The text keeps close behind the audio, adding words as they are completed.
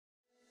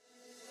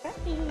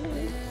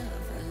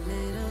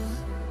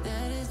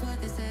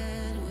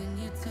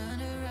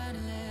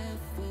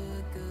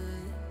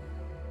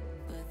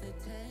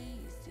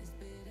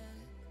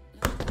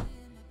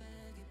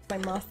my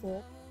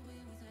muscle.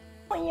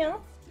 Oh yeah.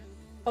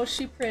 Oh,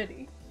 she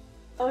pretty.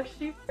 Oh,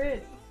 she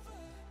pretty.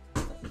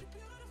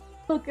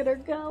 Look at her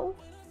go.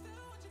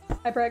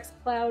 HyperX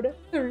Cloud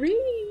III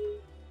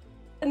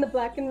in the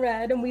black and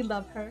red, and we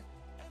love her.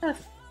 A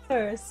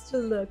first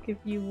look, if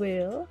you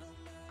will.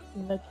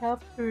 Look how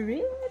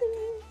pretty.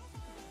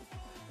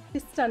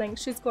 She's stunning.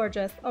 She's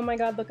gorgeous. Oh my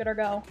god, look at her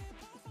go.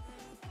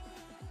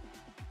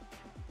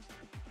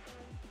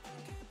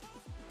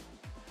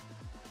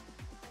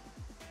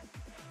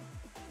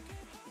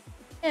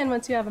 And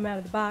once you have them out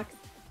of the box,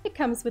 it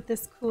comes with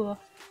this cool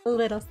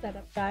little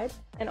setup guide,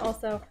 and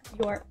also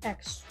your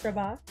extra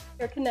box,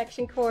 your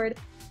connection cord,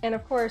 and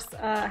of course,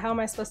 how am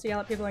I supposed to yell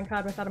at people in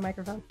COD without a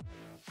microphone?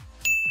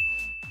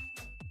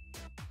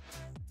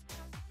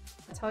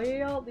 I tell you,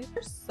 y'all, these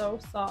are so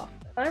soft.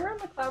 I run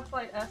the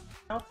Cloudflight S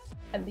now,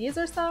 and these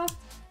are soft,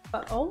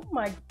 but oh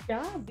my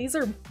god, these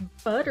are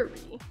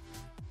buttery.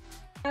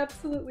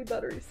 Absolutely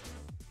buttery.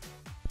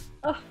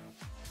 Oh,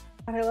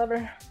 I love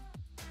her.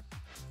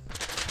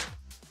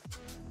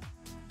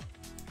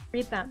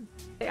 Read them.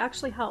 They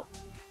actually help.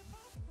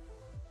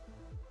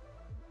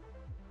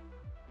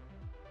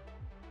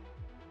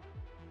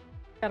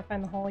 Gotta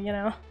find the hole, you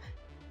know.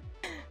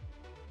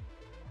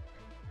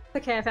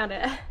 Okay, I found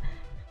it.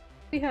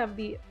 We have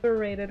the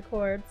braided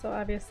cord, so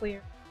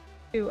obviously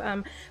you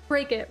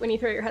break it when you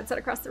throw your headset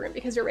across the room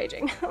because you're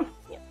raging.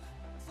 Yeah.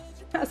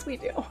 As we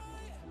do.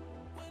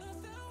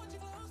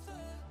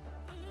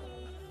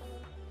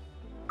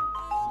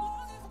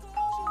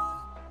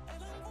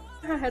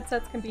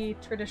 Headsets can be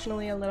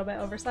traditionally a little bit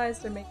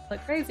oversized and make you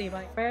look crazy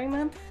by wearing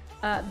them.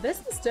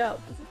 This is dope.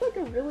 This is like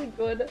a really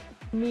good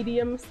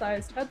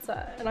medium-sized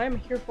headset, and I'm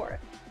here for it.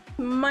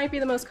 Might be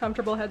the most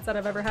comfortable headset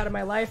I've ever had in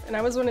my life, and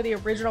I was one of the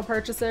original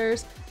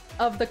purchasers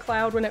of the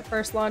Cloud when it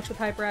first launched with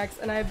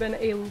HyperX, and I've been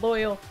a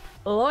loyal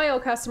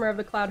customer of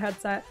the Cloud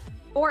headset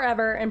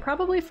forever, and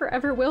probably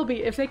forever will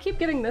be. If they keep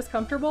getting this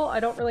comfortable, I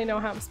don't really know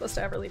how I'm supposed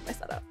to ever leave my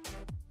setup.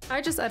 I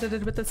just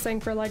edited with this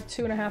thing for like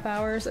 2.5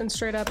 hours, and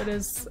straight up it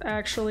is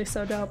actually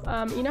so dope.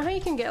 You know how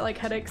you can get like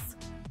headaches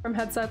from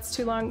headsets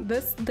too long?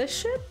 This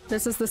shit,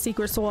 this is the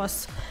secret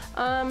sauce.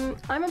 I'm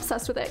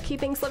obsessed with it. Key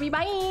things, love you,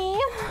 bye!